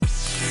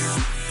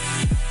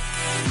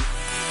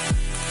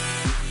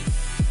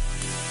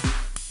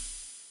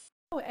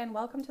and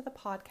welcome to the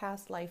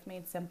podcast Life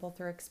Made Simple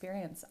Through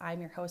Experience.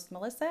 I'm your host,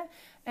 Melissa,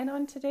 and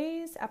on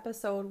today's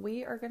episode,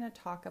 we are going to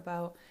talk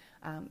about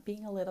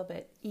being a little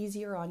bit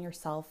easier on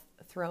yourself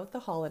throughout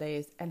the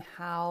holidays and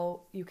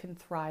how you can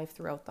thrive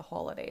throughout the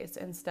holidays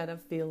instead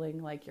of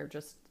feeling like you're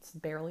just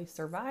barely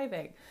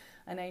surviving.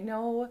 And I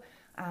know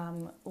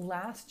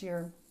last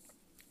year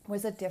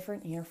was a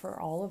different year for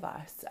all of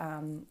us.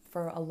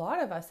 For a lot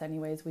of us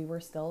anyways, we were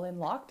still in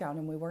lockdown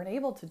and we weren't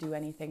able to do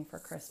anything for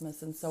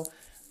Christmas. And so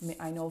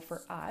I know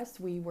for us,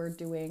 we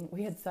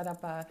had set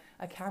up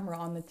a camera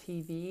on the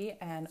TV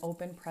and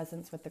opened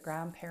presents with the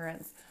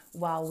grandparents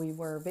while we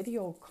were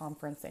video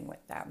conferencing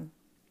with them.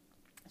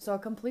 So a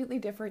completely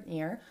different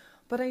year.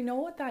 But I know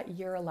what that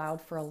year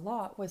allowed for a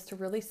lot was to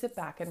really sit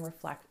back and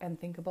reflect and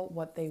think about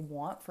what they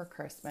want for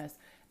Christmas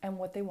and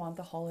what they want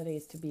the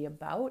holidays to be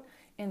about,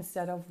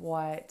 instead of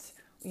what,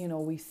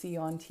 we see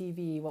on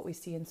TV, what we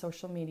see in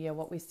social media,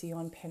 what we see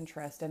on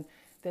Pinterest, and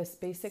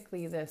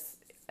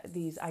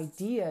these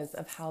ideas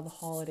of how the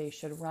holidays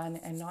should run,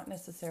 and not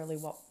necessarily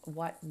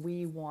what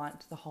we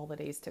want the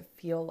holidays to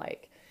feel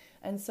like.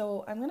 And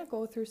so I'm going to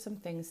go through some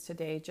things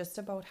today just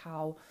about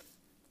how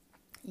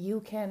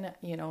you can,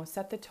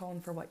 set the tone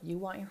for what you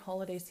want your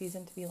holiday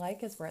season to be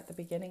like, as we're at the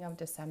beginning of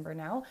December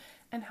now,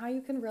 and how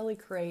you can really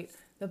create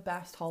the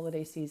best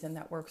holiday season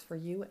that works for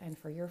you and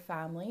for your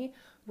family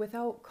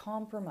without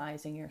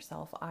compromising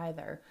yourself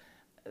either.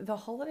 The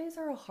holidays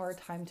are a hard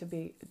time to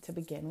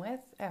begin with.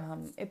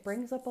 It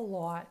brings up a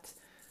lot.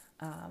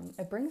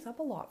 It brings up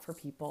a lot for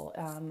people.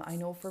 I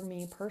know for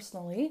me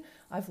personally,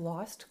 I've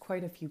lost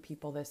quite a few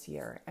people this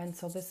year. And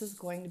so this is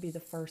going to be the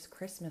first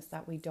Christmas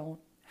that we don't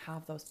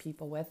have those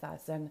people with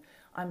us. And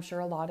I'm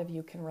sure a lot of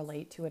you can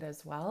relate to it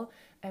as well.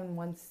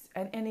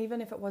 And even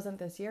if it wasn't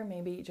this year,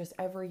 maybe just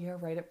every year,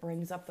 right? It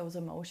brings up those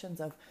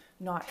emotions of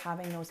not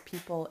having those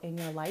people in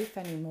your life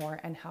anymore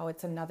and how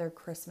it's another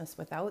Christmas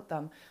without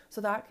them.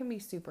 So that can be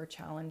super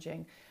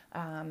challenging.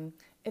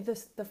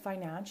 The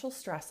financial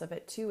stress of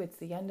it too. It's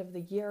the end of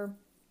the year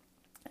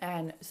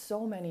and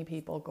so many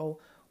people go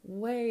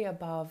way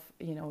above,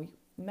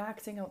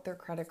 maxing out their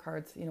credit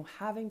cards,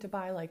 having to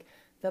buy like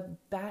the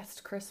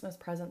best Christmas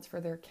presents for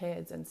their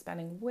kids and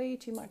spending way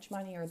too much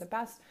money, or the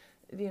best,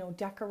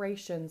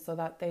 decorations so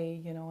that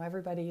they,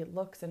 everybody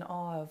looks in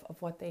awe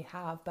of what they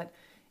have. But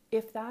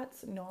if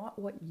that's not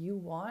what you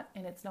want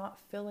and it's not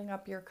filling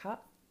up your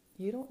cup,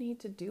 you don't need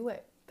to do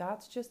it.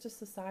 That's just a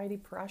society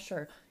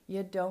pressure.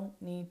 You don't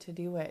need to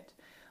do it.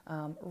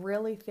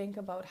 Really think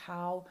about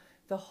how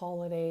the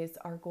holidays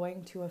are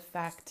going to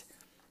affect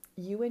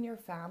you and your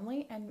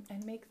family and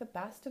make the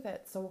best of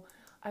it. So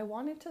I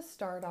wanted to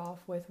start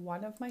off with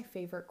one of my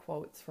favorite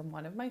quotes from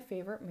one of my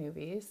favorite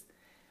movies.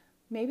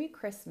 Maybe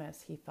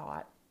Christmas, he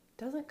thought,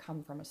 doesn't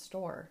come from a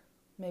store.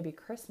 Maybe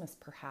Christmas,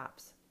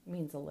 perhaps,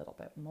 means a little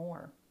bit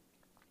more.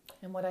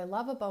 And what I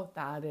love about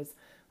that is,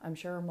 I'm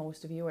sure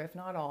most of you, if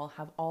not all,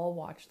 have all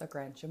watched The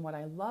Grinch. And what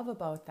I love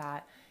about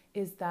that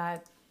is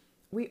that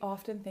we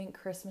often think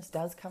Christmas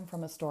does come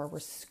from a store. We're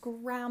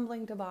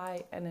scrambling to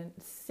buy an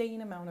insane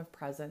amount of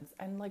presents.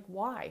 And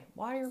why?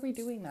 Why are we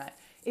doing that?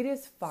 It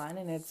is fun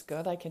and it's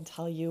good. I can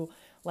tell you,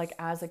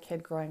 as a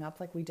kid growing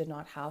up, we did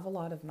not have a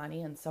lot of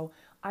money. And so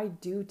I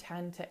do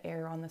tend to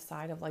err on the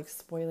side of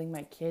spoiling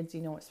my kids,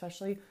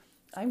 especially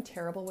I'm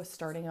terrible with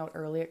starting out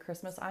early at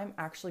Christmas. I'm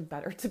actually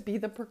better to be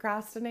the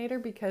procrastinator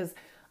because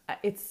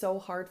it's so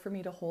hard for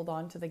me to hold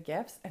on to the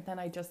gifts. And then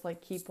I just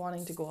keep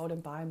wanting to go out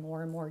and buy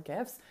more and more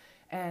gifts.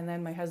 And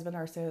then my husband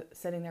are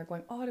sitting there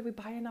going, oh, did we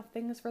buy enough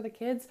things for the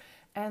kids?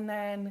 And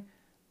then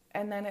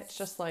it's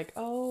just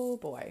oh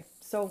boy.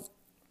 So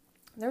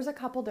there's a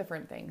couple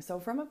different things.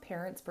 So from a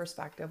parent's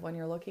perspective, when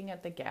you're looking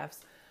at the gifts,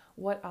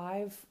 what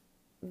I've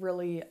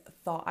really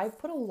thought, I've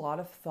put a lot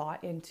of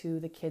thought into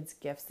the kids'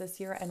 gifts this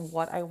year and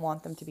what I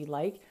want them to be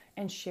like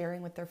and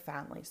sharing with their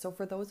family. So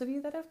for those of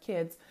you that have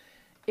kids,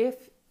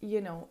 if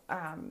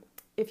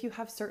you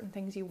have certain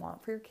things you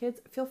want for your kids,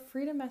 feel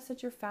free to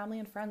message your family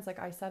and friends.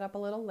 I set up a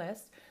little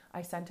list.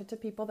 I sent it to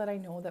people that I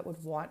know that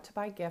would want to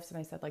buy gifts. And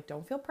I said,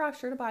 don't feel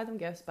pressure to buy them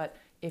gifts, but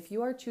if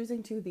you are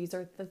choosing to, these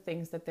are the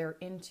things that they're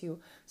into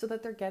so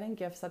that they're getting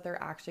gifts that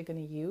they're actually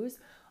going to use.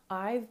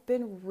 I've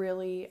been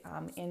really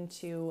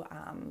into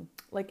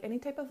any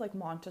type of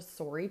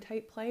Montessori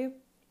type play,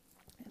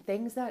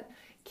 things that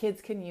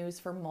kids can use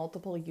for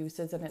multiple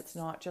uses. And it's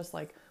not just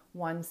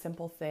one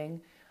simple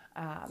thing.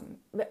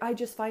 I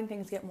just find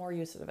things get more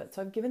use of it.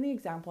 So I've given the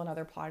example in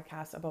other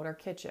podcasts about our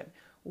kitchen.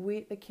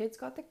 The kids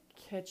got the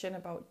kitchen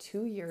about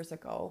 2 years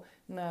ago.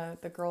 And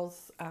the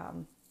girls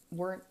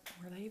were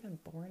they even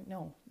born?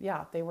 No.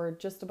 Yeah, they were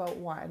just about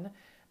 1.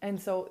 And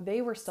so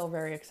they were still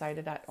very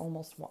excited at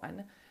almost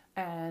 1.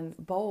 And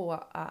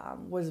Bo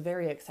was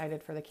very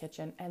excited for the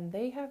kitchen. And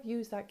they have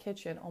used that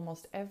kitchen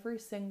almost every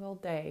single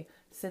day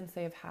since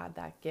they've had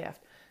that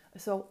gift.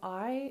 So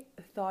I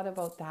thought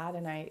about that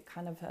and I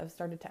kind of have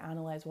started to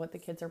analyze what the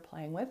kids are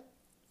playing with.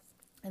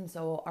 And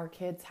so our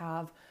kids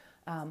have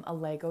a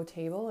Lego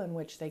table in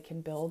which they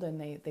can build and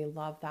they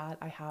love that.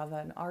 I have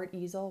an art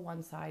easel.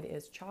 One side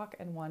is chalk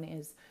and one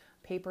is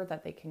paper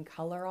that they can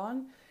color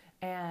on.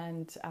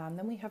 And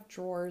then we have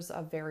drawers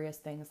of various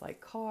things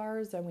like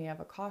cars, and we have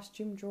a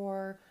costume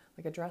drawer,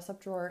 like a dress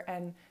up drawer,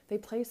 and they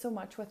play so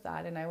much with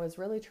that. And I was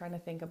really trying to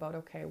think about,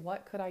 okay,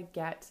 what could I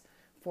get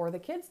for the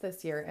kids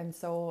this year? And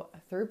so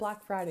through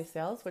Black Friday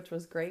sales, which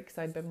was great because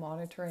I'd been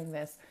monitoring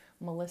this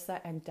Melissa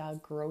and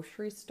Doug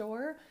grocery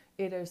store.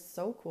 It is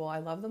so cool. I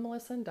love the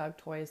Melissa and Doug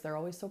toys. They're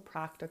always so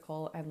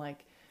practical, and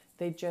like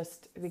the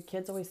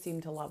kids always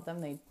seem to love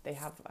them. They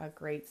have a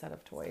great set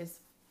of toys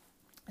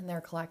in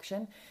their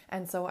collection.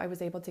 And so I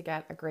was able to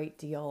get a great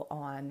deal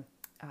on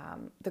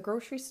the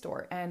grocery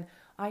store. And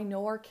I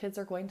know our kids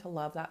are going to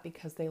love that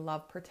because they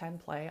love pretend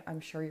play. I'm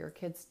sure your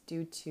kids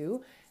do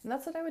too. And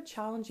that's what I would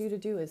challenge you to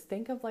do, is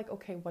think of like,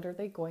 okay, what are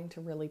they going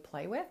to really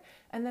play with?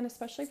 And then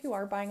especially if you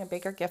are buying a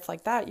bigger gift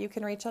like that, you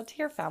can reach out to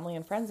your family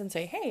and friends and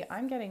say, hey,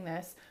 I'm getting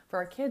this for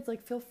our kids.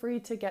 Like, feel free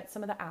to get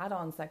some of the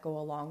add-ons that go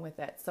along with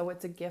it. So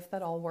it's a gift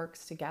that all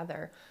works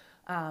together.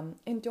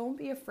 And don't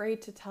be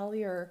afraid to tell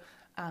your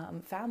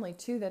family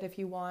too that if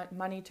you want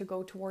money to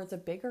go towards a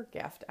bigger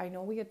gift. I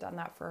know we had done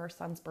that for our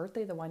son's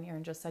birthday the one year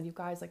and just said, you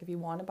guys, like, if you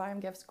want to buy him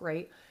gifts,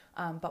 great,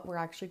 but we're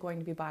actually going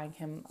to be buying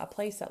him a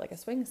play set, like a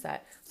swing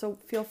set, so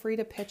feel free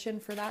to pitch in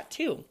for that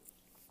too.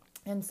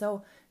 And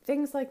so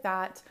things like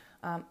that.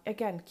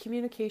 Again,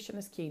 communication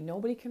is key.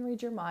 Nobody can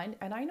read your mind.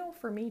 And I know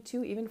for me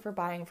too, even for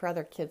buying for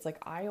other kids, like,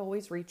 I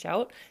always reach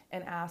out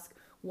and ask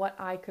what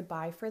I could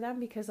buy for them,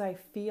 because I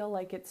feel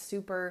like it's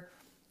super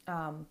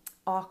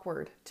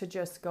awkward to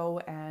just go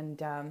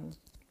and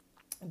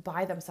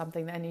buy them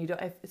something. And you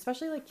don't,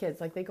 especially like kids,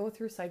 like they go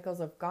through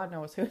cycles of God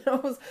knows who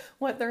knows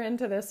what they're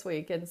into this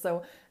week. And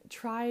so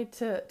try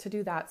to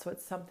do that so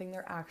it's something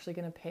they're actually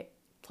going to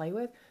play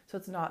with, so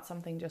it's not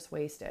something just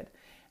wasted.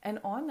 And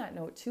on that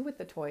note too, with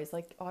the toys,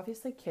 like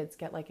obviously kids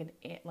get like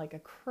a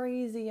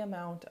crazy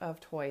amount of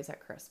toys at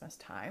Christmas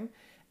time.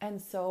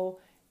 And so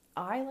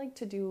I like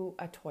to do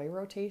a toy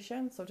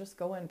rotation. So just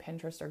go in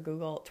Pinterest or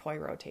Google toy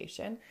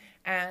rotation.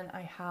 And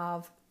I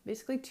have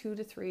basically 2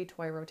 to 3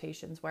 toy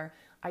rotations where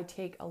I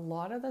take a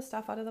lot of the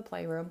stuff out of the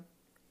playroom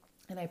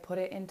and I put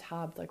it in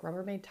tubs, like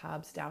Rubbermaid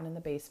tubs down in the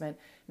basement.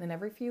 And then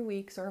every few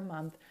weeks or a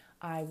month,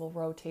 I will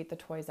rotate the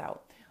toys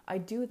out. I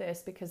do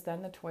this because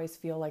then the toys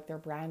feel like they're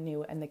brand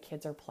new and the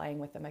kids are playing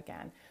with them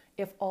again.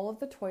 If all of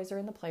the toys are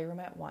in the playroom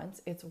at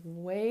once, it's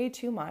way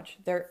too much.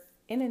 They're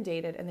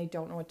inundated and they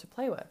don't know what to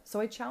play with.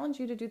 So I challenge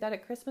you to do that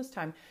at Christmas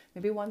time.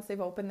 Maybe once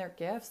they've opened their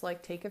gifts,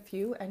 like take a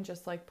few and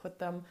just like put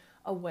them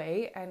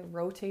away and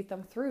rotate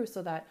them through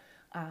so that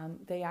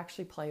they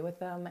actually play with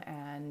them.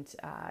 And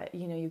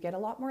you get a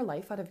lot more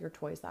life out of your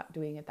toys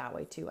doing it that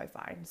way too, I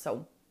find.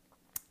 So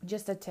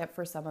just a tip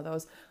for some of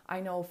those. I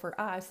know for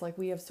us, like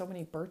we have so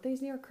many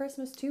birthdays near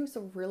Christmas too.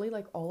 So really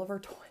like all of our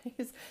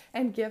toys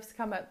and gifts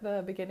come at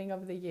the beginning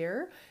of the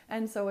year.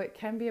 And so it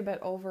can be a bit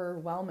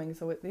overwhelming.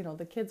 So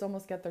the kids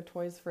almost get their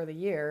toys for the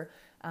year.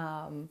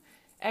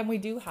 And we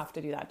do have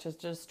to do that.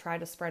 Just try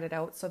to spread it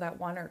out so that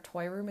one, our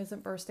toy room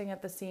isn't bursting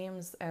at the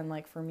seams. And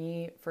like for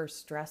me, for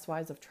stress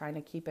wise of trying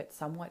to keep it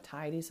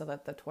tidy so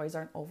that the toys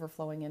aren't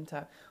overflowing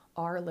into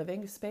our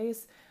living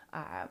space.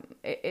 I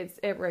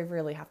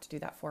really have to do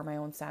that for my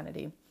own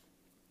sanity.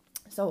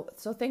 So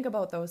think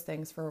about those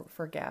things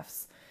for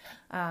gifts.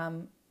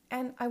 And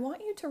I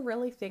want you to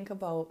really think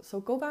about, so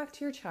go back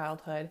to your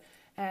childhood,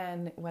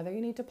 and whether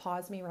you need to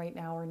pause me right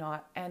now or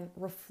not, and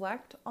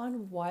reflect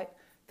on what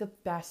the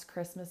best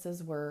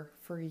Christmases were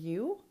for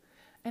you.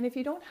 And if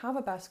you don't have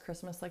a best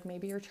Christmas, like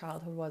maybe your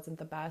childhood wasn't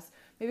the best,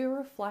 maybe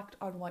reflect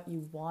on what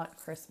you want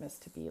Christmas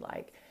to be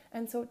like.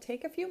 And so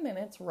take a few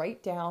minutes,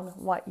 write down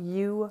what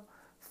you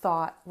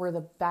thought were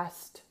the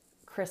best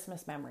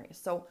Christmas memories.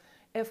 So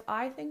if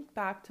I think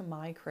back to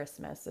my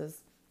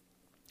Christmases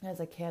as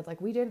a kid, like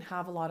we didn't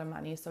have a lot of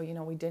money. So,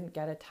 we didn't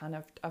get a ton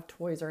of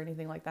toys or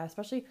anything like that.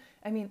 Especially,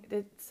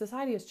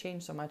 society has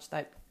changed so much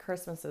that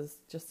Christmases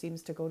just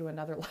seems to go to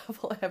another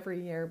level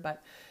every year.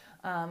 But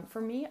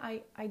for me,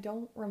 I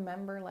don't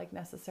remember like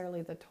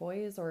necessarily the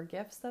toys or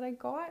gifts that I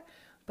got,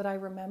 but I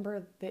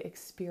remember the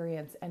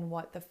experience and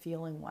what the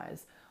feeling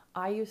was.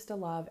 I used to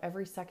love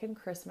every second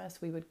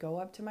Christmas. We would go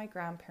up to my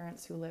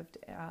grandparents who live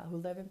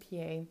in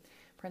PA,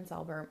 Prince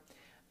Albert.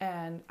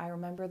 And I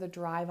remember the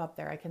drive up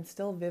there. I can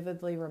still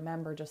vividly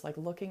remember just like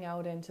looking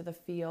out into the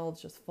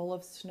fields, just full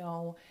of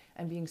snow,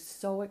 and being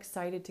so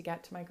excited to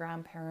get to my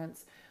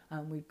grandparents.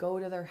 We'd go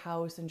to their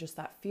house and just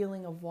that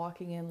feeling of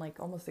walking in,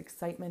 like almost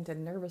excitement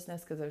and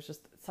nervousness, because it was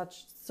just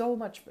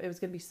it was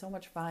going to be so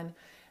much fun.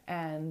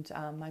 And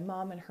my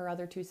mom and her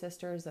other 2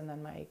 sisters, and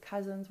then my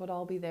cousins would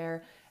all be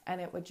there. And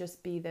it would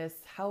just be this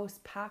house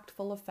packed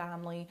full of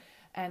family.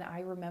 And I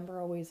remember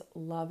always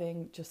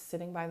loving just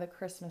sitting by the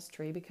Christmas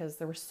tree, because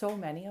there were so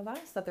many of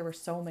us that there were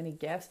so many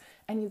gifts,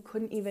 and you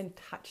couldn't even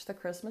touch the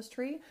Christmas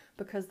tree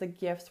because the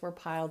gifts were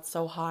piled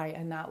so high.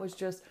 And that was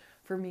just,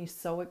 for me,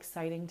 so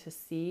exciting to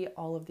see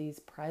all of these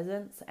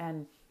presents.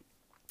 And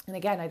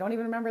again, I don't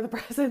even remember the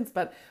presents,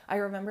 but I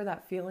remember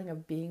that feeling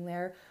of being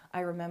there. I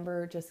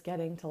remember just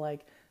getting to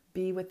like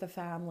be with the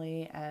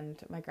family. And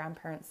my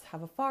grandparents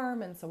have a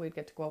farm, and so we'd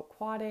get to go out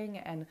quadding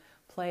and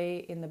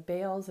play in the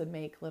bales and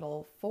make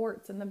little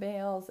forts in the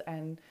bales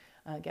and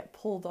get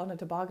pulled on a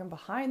toboggan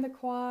behind the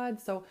quad.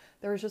 So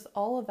there was just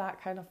all of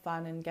that kind of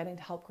fun, and getting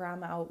to help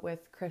grandma out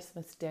with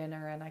Christmas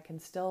dinner. And I can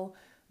still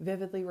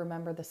vividly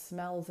remember the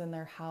smells in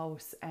their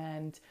house,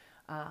 and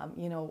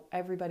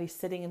everybody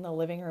sitting in the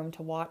living room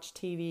to watch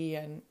TV,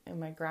 and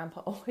my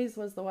grandpa always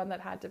was the one that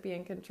had to be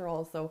in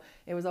control. So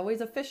it was always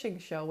a fishing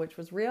show, which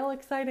was real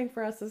exciting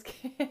for us as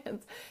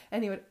kids.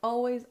 And he would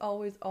always,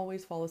 always,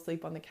 always fall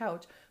asleep on the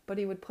couch, but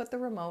he would put the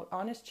remote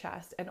on his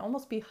chest and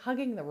almost be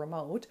hugging the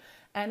remote.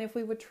 And if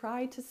we would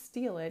try to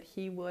steal it,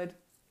 he would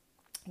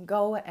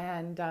go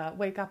and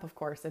wake up, of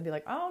course, and be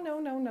like, oh,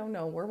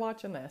 no, we're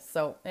watching this.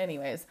 So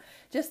anyways,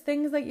 just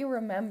things that you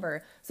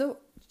remember. So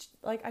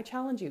like, I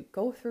challenge you,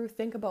 go through,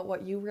 think about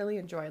what you really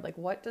enjoyed. Like,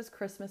 what does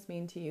Christmas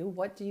mean to you?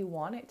 What do you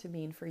want it to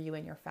mean for you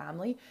and your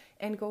family?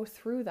 And go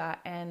through that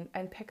and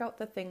pick out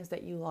the things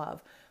that you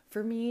love.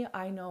 For me,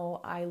 I know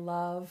I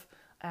love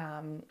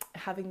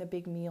having the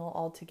big meal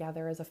all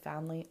together as a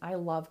family. I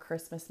love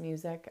Christmas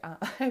music.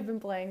 I've been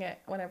playing it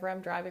whenever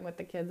I'm driving with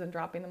the kids and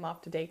dropping them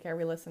off to daycare.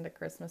 We listen to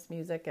Christmas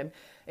music, and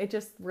it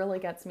just really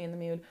gets me in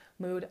the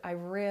mood. I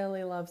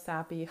really love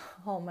sappy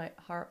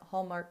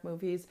Hallmark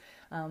movies.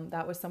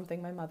 That was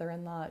something my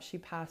mother-in-law, she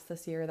passed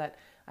this year, that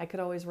I could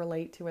always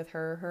relate to with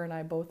her. Her and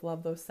I both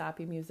love those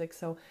sappy music.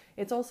 So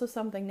it's also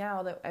something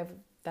now that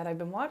I've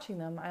been watching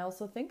them, I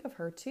also think of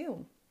her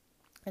too.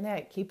 And yeah,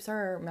 it keeps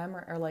her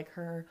memory, or like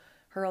her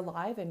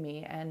alive in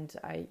me, and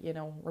I,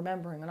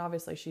 remembering. And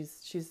obviously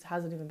she's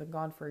hasn't even been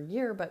gone for a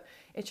year, but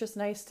it's just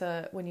nice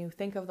to, when you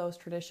think of those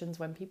traditions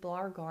when people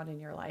are gone in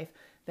your life,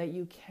 that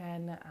you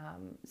can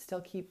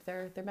still keep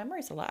their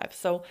memories alive.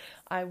 So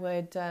I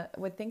would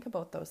think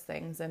about those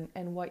things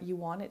and what you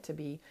want it to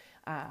be.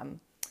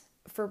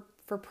 For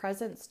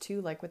presents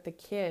too, like with the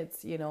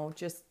kids,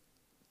 just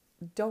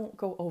don't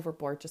go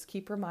overboard. Just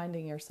keep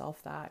reminding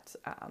yourself that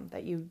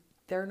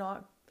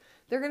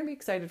they're going to be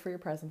excited for your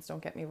presents,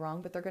 don't get me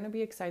wrong, but they're going to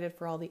be excited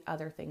for all the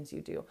other things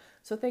you do.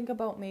 So think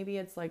about, maybe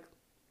it's like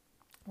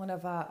one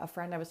of a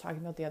friend I was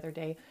talking about the other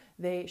day,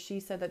 she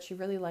said that she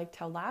really liked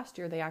how last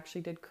year they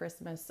actually did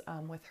Christmas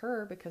with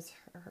her, because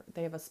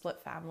they have a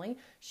split family.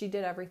 She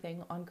did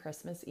everything on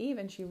Christmas Eve,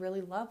 and she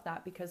really loved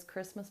that, because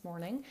Christmas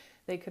morning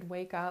they could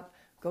wake up,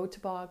 go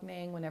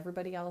tobogganing when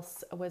everybody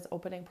else was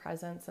opening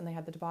presents, and they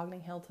had the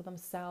tobogganing hill to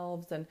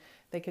themselves, and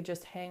they could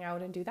just hang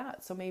out and do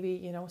that. So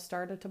maybe,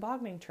 start a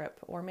tobogganing trip,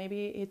 or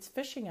maybe it's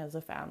fishing as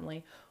a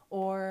family,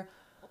 or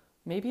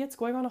maybe it's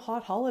going on a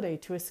hot holiday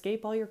to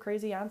escape all your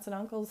crazy aunts and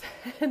uncles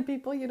and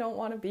people you don't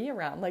want to be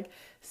around. Like,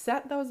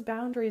 set those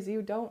boundaries.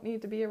 You don't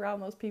need to be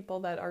around those people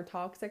that are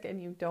toxic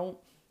and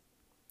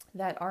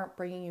that aren't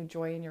bringing you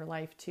joy in your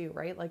life too,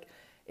 right? Like,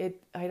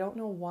 I don't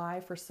know why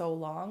for so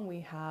long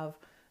we have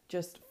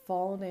just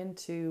fallen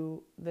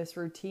into this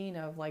routine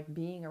of like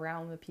being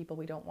around the people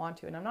we don't want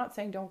to. And I'm not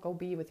saying don't go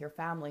be with your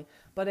family,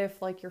 but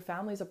if like your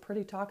family's a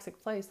pretty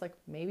toxic place, like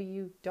maybe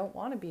you don't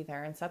want to be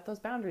there, and set those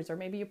boundaries. Or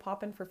maybe you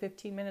pop in for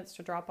 15 minutes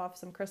to drop off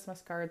some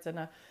Christmas cards and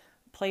a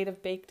plate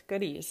of baked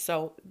goodies.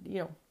 So,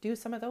 do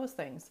some of those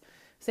things.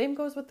 Same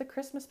goes with the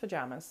Christmas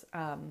pajamas.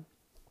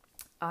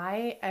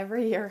 I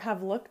every year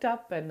have looked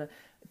up and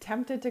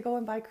tempted to go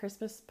and buy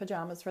Christmas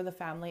pajamas for the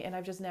family, and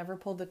I've just never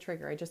pulled the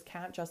trigger. I just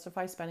can't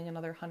justify spending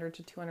another $100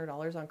 to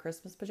 $200 on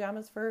Christmas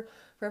pajamas for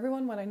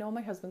everyone, when I know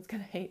my husband's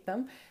gonna hate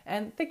them,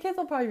 and the kids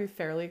will probably be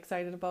fairly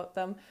excited about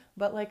them.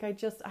 But like, I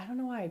don't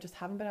know why, I just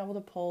haven't been able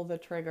to pull the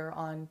trigger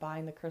on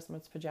buying the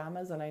Christmas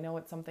pajamas. And I know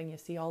it's something you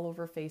see all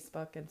over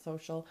Facebook and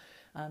social.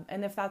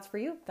 And if that's for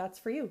you, that's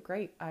for you.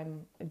 Great.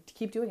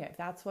 Keep doing it. If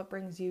that's what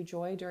brings you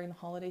joy during the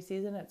holiday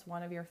season, it's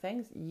one of your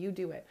things, you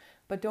do it.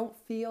 But don't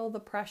feel the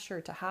pressure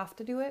to have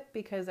to do it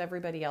because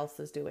everybody else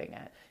is doing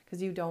it,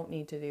 because you don't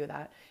need to do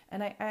that.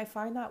 And I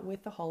find that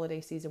with the holiday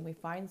season, we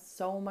find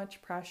so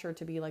much pressure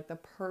to be like the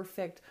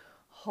perfect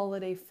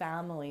holiday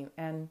family,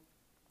 and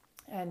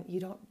you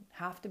don't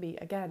have to be.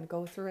 Again,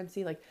 go through and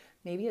see, like,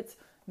 maybe it's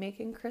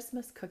making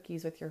Christmas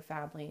cookies with your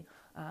family.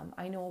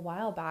 I know a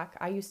while back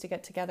I used to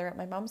get together at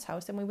my mom's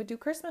house and we would do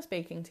Christmas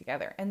baking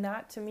together. And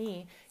that to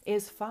me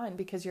is fun,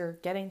 because you're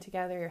getting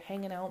together, you're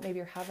hanging out, maybe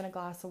you're having a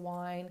glass of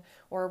wine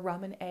or a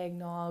rum and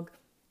eggnog,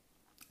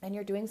 and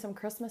you're doing some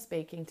Christmas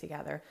baking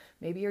together.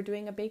 Maybe you're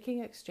doing a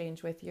baking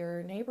exchange with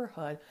your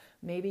neighborhood.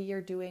 Maybe you're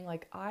doing,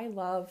 like, I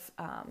love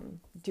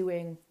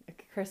doing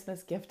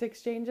Christmas gift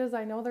exchanges.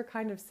 I know they're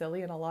kind of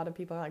silly and a lot of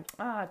people are like,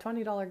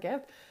 $20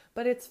 gift,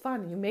 but it's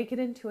fun. You make it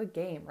into a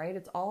game, right?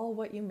 It's all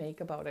what you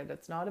make about it.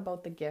 It's not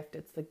about the gift.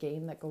 It's the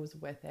game that goes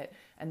with it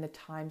and the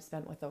time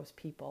spent with those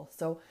people.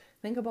 So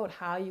think about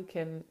how you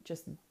can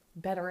just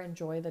better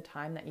enjoy the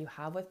time that you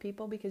have with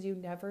people, because you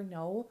never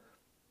know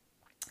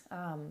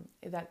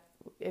that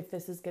if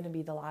this is going to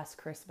be the last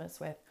Christmas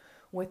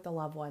with the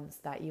loved ones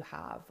that you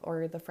have,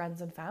 or the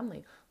friends and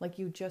family. Like,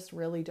 you just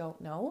really don't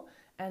know.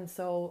 And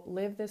so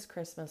live this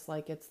Christmas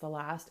like it's the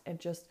last, and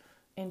just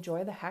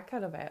enjoy the heck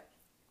out of it.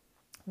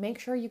 Make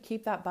sure you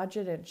keep that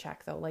budget in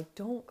check though. Like,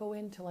 don't go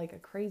into like a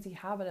crazy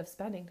habit of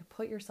spending to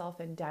put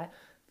yourself in debt,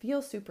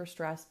 feel super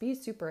stressed, be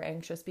super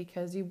anxious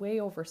because you way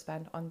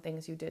overspend on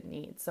things you didn't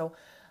need. So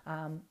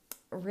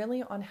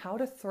really on how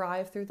to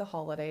thrive through the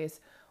holidays,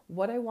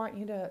 what I want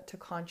you to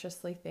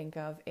consciously think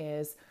of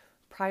is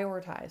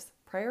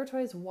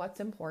prioritize what's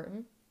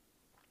important,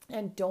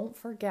 and don't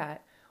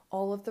forget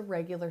all of the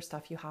regular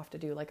stuff you have to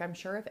do. Like, I'm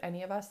sure if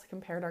any of us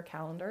compared our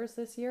calendars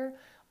this year,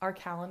 our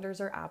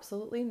calendars are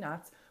absolutely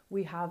nuts.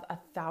 We have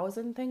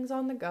 1,000 things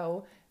on the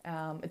go.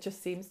 It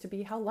just seems to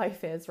be how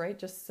life is, right?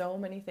 Just so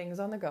many things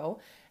on the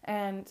go.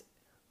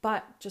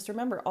 But just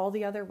remember, all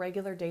the other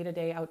regular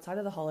day-to-day outside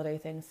of the holiday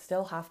things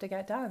still have to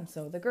get done.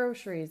 So the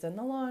groceries and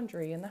the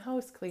laundry and the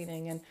house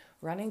cleaning and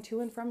running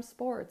to and from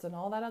sports and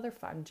all that other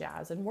fun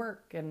jazz, and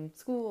work and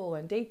school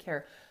and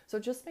daycare. So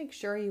just make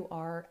sure you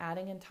are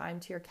adding in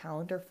time to your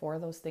calendar for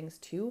those things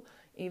too,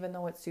 even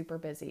though it's super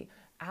busy.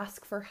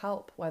 Ask for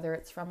help, whether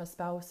it's from a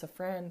spouse, a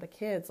friend, the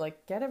kids.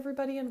 Like, get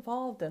everybody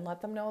involved and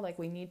let them know, like,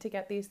 we need to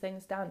get these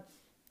things done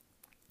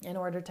in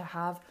order to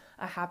have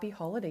a happy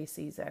holiday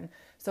season.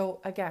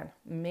 So again,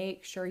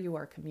 make sure you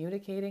are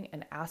communicating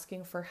and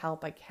asking for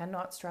help. I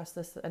cannot stress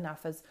this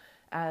enough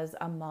as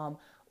a mom.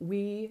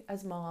 We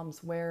as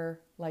moms wear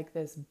like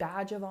this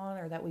badge of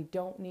honor that we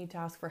don't need to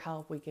ask for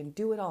help. We can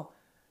do it all.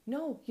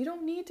 No, you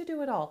don't need to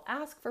do it all.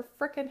 Ask for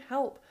frickin'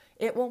 help.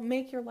 It will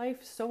make your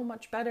life so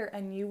much better,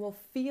 and you will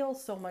feel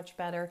so much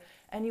better,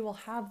 and you will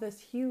have this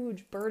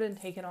huge burden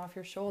taken off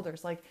your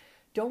shoulders. Like,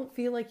 don't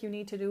feel like you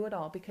need to do it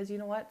all, because you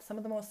know what? Some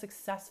of the most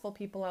successful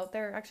people out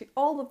there, actually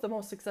all of the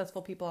most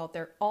successful people out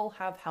there, all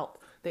have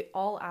help. They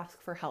all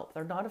ask for help.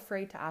 They're not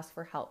afraid to ask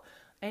for help.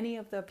 Any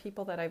of the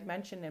people that I've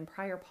mentioned in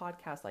prior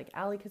podcasts, like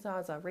Ali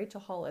Kazaza,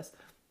 Rachel Hollis,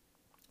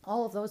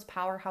 all of those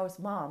powerhouse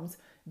moms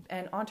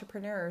and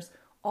entrepreneurs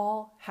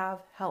all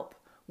have help.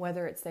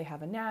 Whether it's they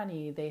have a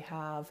nanny, they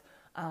have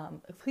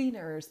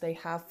cleaners, they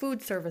have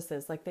food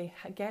services, like they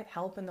get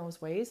help in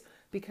those ways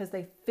because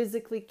they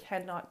physically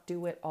cannot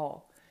do it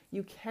all.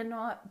 You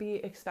cannot be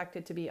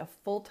expected to be a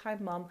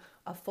full-time mom,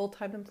 a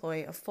full-time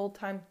employee, a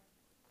full-time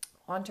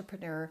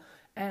entrepreneur,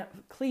 and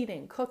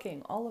cleaning,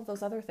 cooking, all of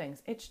those other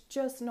things. It's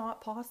just not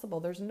possible.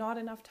 There's not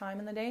enough time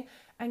in the day.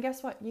 And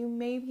guess what? You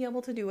may be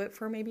able to do it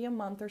for maybe a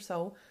month or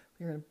so.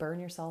 You're going to burn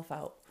yourself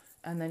out.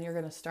 And then you're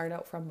going to start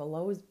out from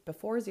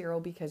before zero,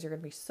 because you're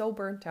going to be so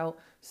burnt out,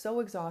 so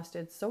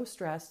exhausted, so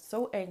stressed,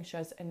 so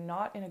anxious, and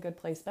not in a good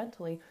place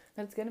mentally,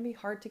 that it's going to be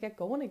hard to get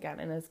going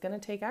again. And it's going to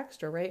take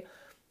extra, right?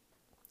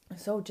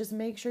 So just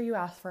make sure you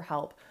ask for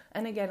help.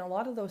 And again, a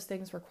lot of those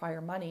things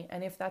require money.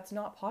 And if that's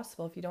not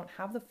possible, if you don't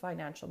have the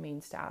financial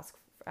means to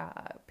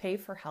pay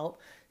for help,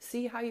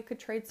 see how you could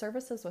trade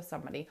services with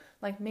somebody.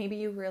 Like, maybe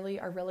you really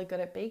are really good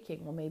at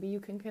baking. Well, maybe you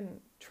can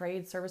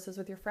trade services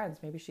with your friends.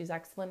 Maybe she's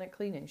excellent at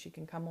cleaning. She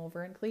can come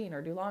over and clean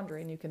or do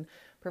laundry, and you can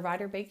provide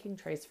her baking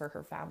trays for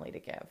her family to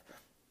give.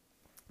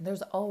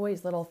 There's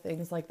always little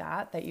things like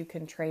that you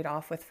can trade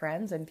off with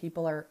friends, and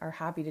people are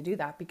happy to do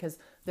that because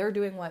they're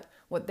doing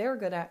what they're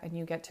good at, and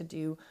you get to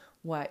do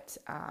what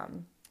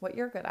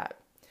you're good at.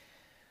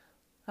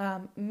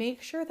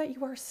 Make sure that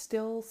you are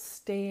still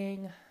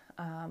staying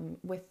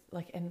with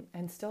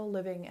and still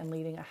living and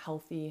leading a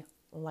healthy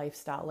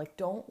lifestyle. Like,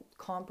 don't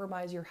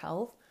compromise your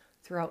health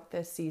throughout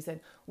this season.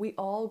 We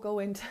all go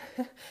into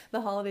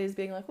the holidays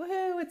being like,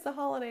 woohoo, it's the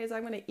holidays.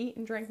 I'm going to eat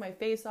and drink my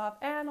face off,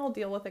 and I'll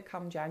deal with it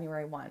come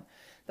January 1.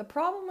 The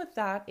problem with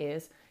that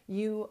is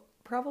you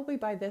probably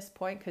by this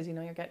point, because you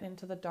know you're getting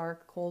into the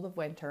dark cold of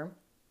winter,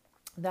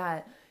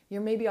 that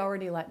you're maybe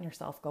already letting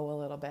yourself go a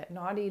little bit,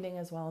 not eating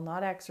as well,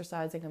 not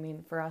exercising. I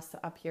mean, for us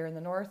up here in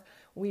the north,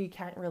 we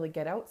can't really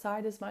get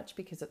outside as much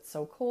because it's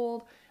so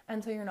cold.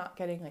 And so you're not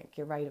getting like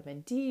your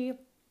vitamin D,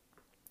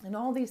 and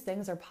all these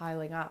things are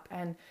piling up.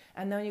 And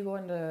then you go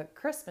into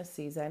Christmas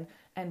season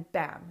and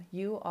bam,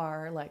 you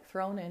are like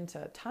thrown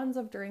into tons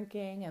of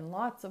drinking and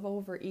lots of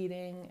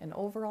overeating and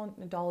overall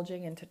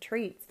indulging into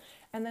treats.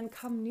 And then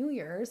come New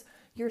Year's,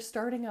 you're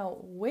starting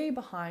out way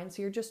behind.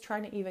 So you're just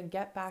trying to even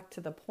get back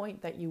to the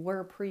point that you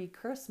were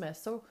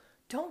pre-Christmas. So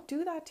don't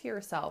do that to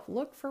yourself.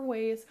 Look for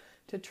ways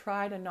to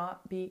try to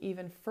not be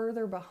even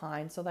further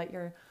behind so that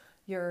your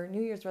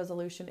New Year's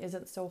resolution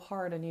isn't so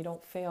hard and you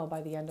don't fail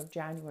by the end of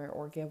January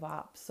or give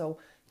up. So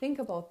think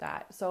about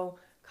that. So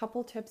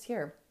couple tips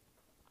here.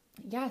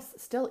 Yes,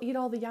 still eat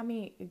all the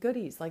yummy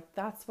goodies. Like,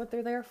 that's what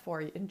they're there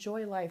for.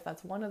 Enjoy life.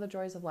 That's one of the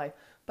joys of life,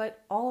 but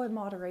all in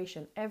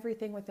moderation,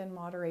 everything within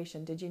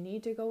moderation. Did you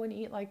need to go and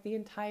eat like the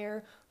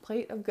entire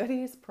plate of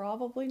goodies?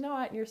 Probably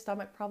not. Your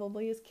stomach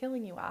probably is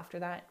killing you after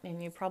that.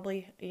 And you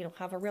probably,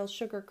 have a real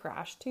sugar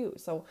crash too.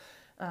 So,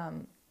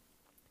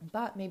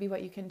 but maybe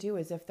what you can do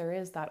is, if there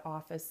is that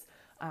office,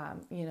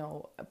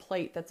 a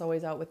plate that's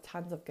always out with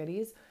tons of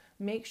goodies,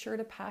 make sure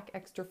to pack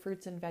extra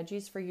fruits and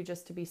veggies for you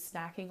just to be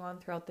snacking on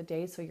throughout the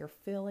day, so you're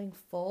feeling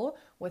full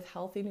with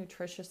healthy,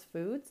 nutritious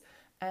foods,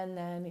 and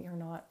then you're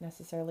not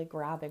necessarily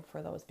grabbing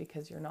for those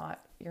because you're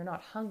not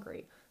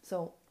hungry.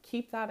 So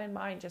keep that in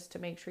mind, just to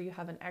make sure you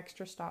have an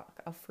extra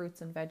stock of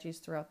fruits and veggies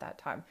throughout that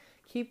time.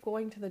 Keep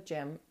going to the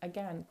gym.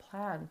 Again,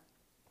 plan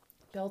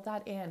Build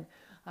that in.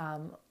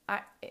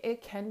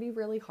 It can be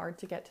really hard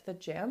to get to the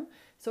gym.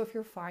 So if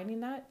you're finding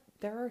that,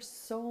 there are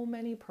so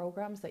many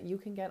programs that you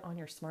can get on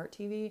your smart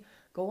TV.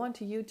 Go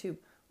onto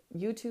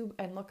YouTube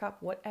and look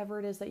up whatever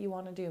it is that you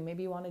want to do.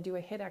 Maybe you want to do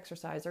a HIIT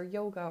exercise or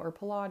yoga or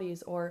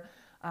Pilates or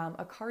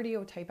a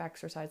cardio type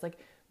exercise. Like,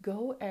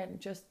 go and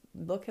just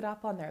look it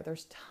up on there.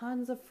 There's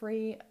tons of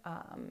free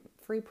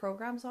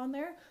programs on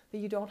there that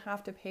you don't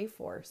have to pay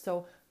for.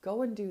 So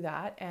go and do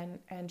that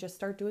and just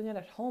start doing it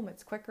at home.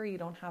 It's quicker. You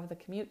don't have the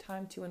commute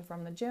time to and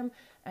from the gym,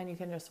 and you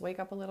can just wake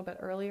up a little bit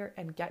earlier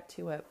and get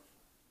to it.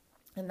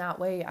 And that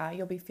way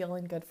you'll be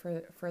feeling good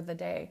for the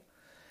day.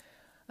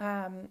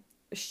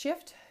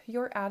 Shift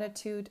your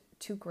attitude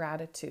to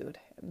gratitude.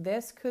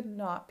 This could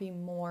not be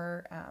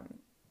more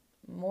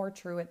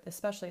true,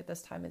 especially at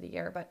this time of the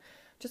year, but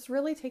just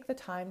really take the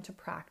time to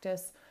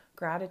practice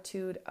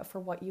gratitude for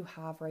what you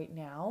have right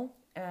now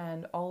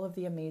and all of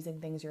the amazing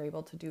things you're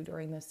able to do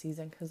during this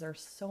season, because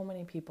there's so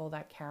many people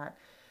that can't.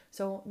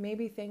 So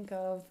maybe think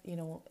of,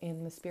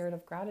 in the spirit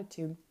of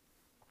gratitude,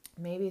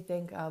 maybe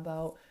think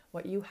about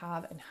what you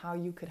have and how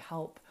you could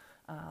help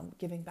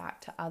giving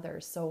back to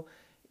others. So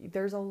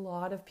there's a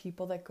lot of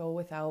people that go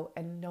without,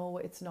 and no,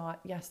 it's not,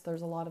 yes,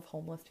 there's a lot of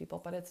homeless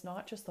people, but it's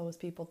not just those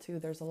people too.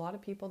 There's a lot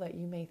of people that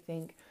you may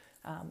think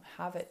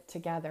have it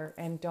together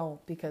and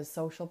don't, because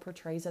social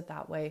portrays it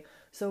that way.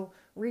 So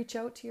reach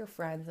out to your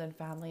friends and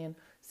family and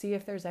see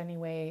if there's any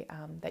way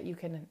that you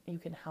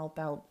can help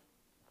out.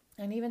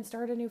 And even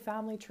start a new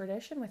family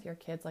tradition with your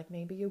kids. Like,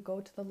 maybe you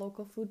go to the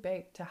local food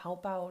bank to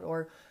help out,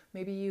 or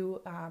maybe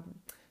you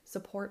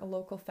support a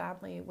local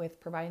family with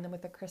providing them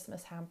with a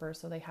Christmas hamper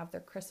so they have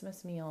their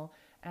Christmas meal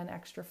and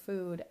extra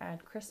food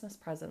and Christmas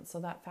presents, so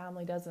that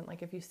family doesn't,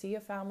 like, if you see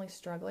a family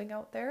struggling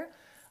out there,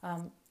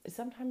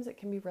 sometimes it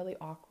can be really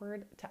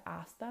awkward to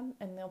ask them,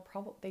 and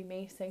they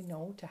may say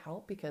no to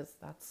help, because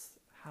that's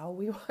how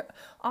we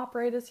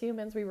operate as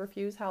humans. We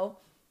refuse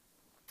help.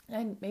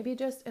 And maybe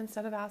just,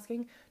 instead of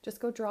asking, just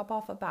go drop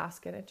off a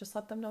basket and just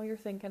let them know you're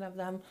thinking of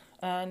them,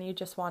 and you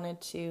just wanted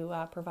to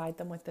provide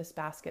them with this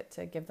basket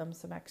to give them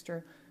some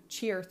extra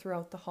cheer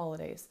throughout the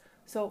holidays.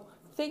 So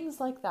things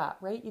like that,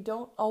 right? You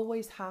don't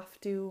always have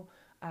to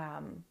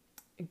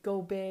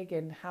go big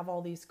and have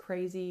all these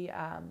crazy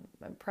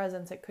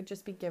presents. It could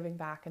just be giving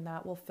back, and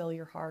that will fill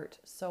your heart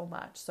so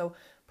much. So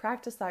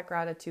practice that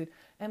gratitude.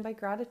 And by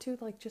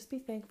gratitude, like, just be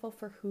thankful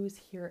for who's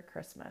here at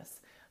Christmas.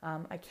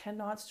 I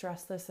cannot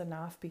stress this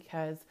enough,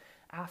 because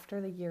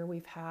after the year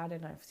we've had,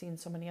 and I've seen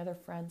so many other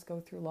friends go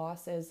through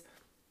losses,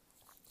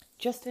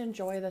 just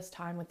enjoy this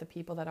time with the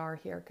people that are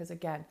here. Because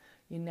again,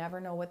 you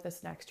never know what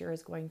this next year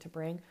is going to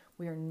bring.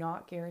 We are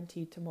not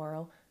guaranteed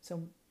tomorrow.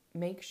 So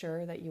make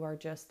sure that you are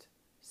just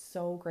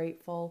so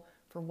grateful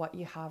for what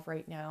you have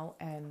right now,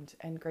 and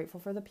grateful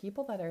for the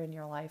people that are in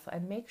your life.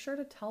 And make sure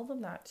to tell them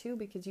that too,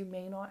 because you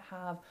may not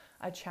have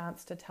a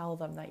chance to tell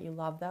them that you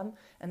love them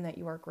and that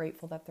you are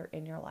grateful that they're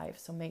in your life.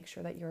 So make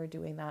sure that you're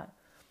doing that.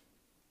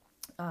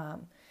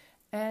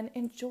 And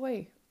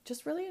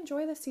just really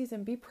enjoy the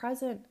season. Be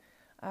present.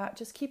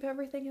 Just keep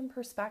everything in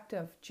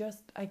perspective.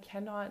 I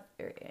cannot,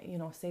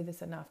 say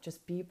this enough.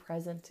 Just be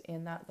present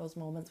in those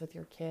moments with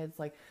your kids.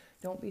 Like,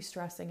 don't be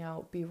stressing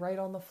out. Be right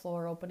on the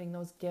floor, opening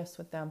those gifts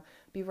with them.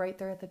 Be right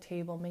there at the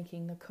table,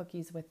 making the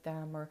cookies with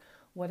them, or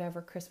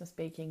whatever, Christmas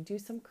baking. Do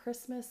some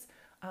Christmas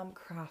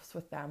crafts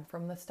with them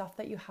from the stuff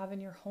that you have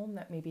in your home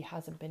that maybe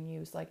hasn't been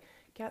used. Like,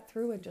 get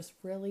through and just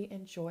really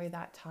enjoy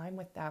that time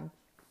with them.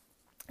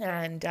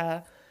 And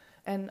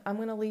I'm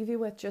going to leave you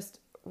with just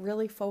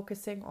really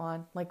focusing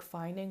on, like,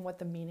 finding what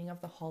the meaning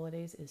of the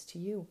holidays is to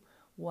you.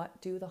 What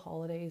do the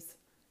holidays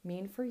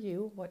mean for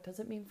you? What does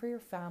it mean for your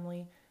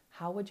family?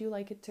 How would you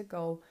like it to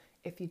go?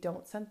 If you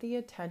don't set the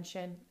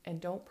attention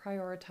and don't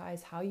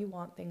prioritize how you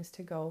want things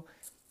to go,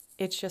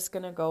 it's just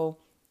going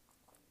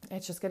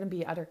to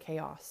be utter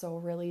chaos. So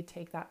really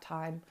take that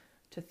time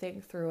to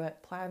think through it,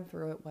 plan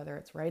through it, whether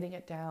it's writing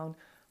it down,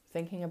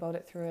 thinking about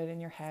it through it in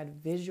your head,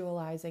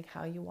 visualizing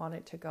how you want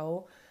it to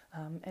go,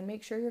 and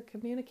make sure you're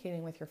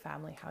communicating with your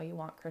family how you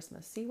want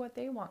Christmas. See what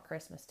they want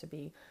Christmas to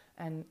be,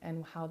 and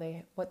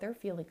what their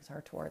feelings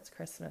are towards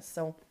Christmas.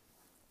 So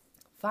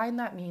find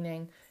that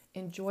meaning.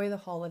 Enjoy the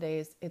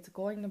holidays. It's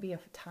going to be a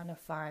ton of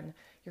fun.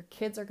 Your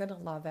kids are going to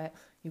love it.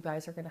 You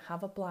guys are going to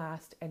have a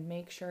blast, and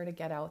make sure to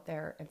get out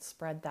there and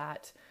spread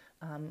that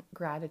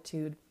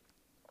gratitude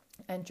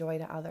and joy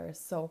to others.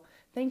 So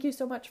thank you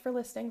so much for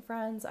listening,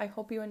 friends. I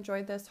hope you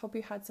enjoyed this. Hope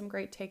you had some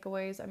great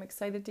takeaways. I'm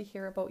excited to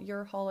hear about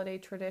your holiday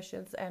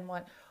traditions and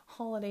what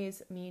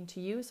holidays mean to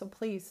you. So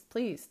please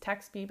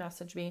text me,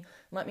 message me,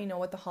 let me know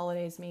what the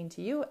holidays mean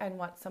to you and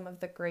what some of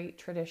the great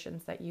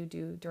traditions that you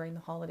do during the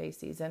holiday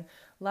season.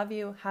 Love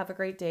you. Have a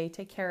great day.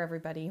 Take care,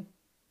 everybody.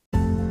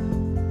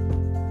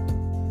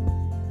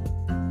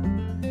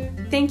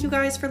 Thank you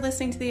guys for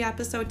listening to the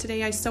episode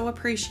today. I so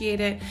appreciate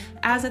it.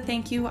 As a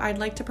thank you, I'd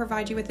like to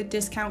provide you with a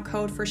discount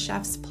code for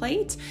Chef's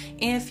Plate.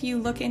 If you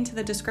look into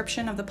the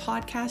description of the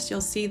podcast,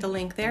 you'll see the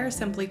link there.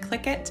 Simply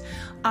click it.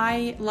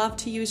 I love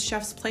to use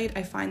Chef's Plate.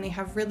 I find they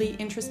have really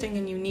interesting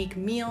and unique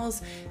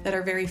meals that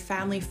are very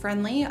family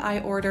friendly. I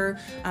order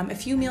a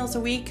few meals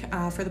a week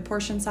for the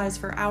portion size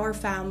for our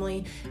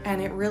family,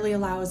 and it really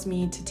allows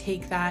me to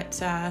take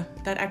that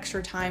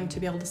extra time to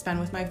be able to spend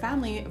with my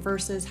family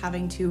versus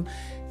having to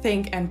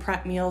think and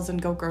prep meals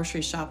and go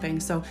grocery shopping.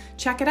 So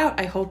check it out.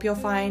 I hope you'll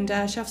find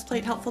Chef's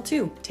Plate helpful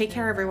too. Take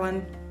care,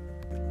 everyone.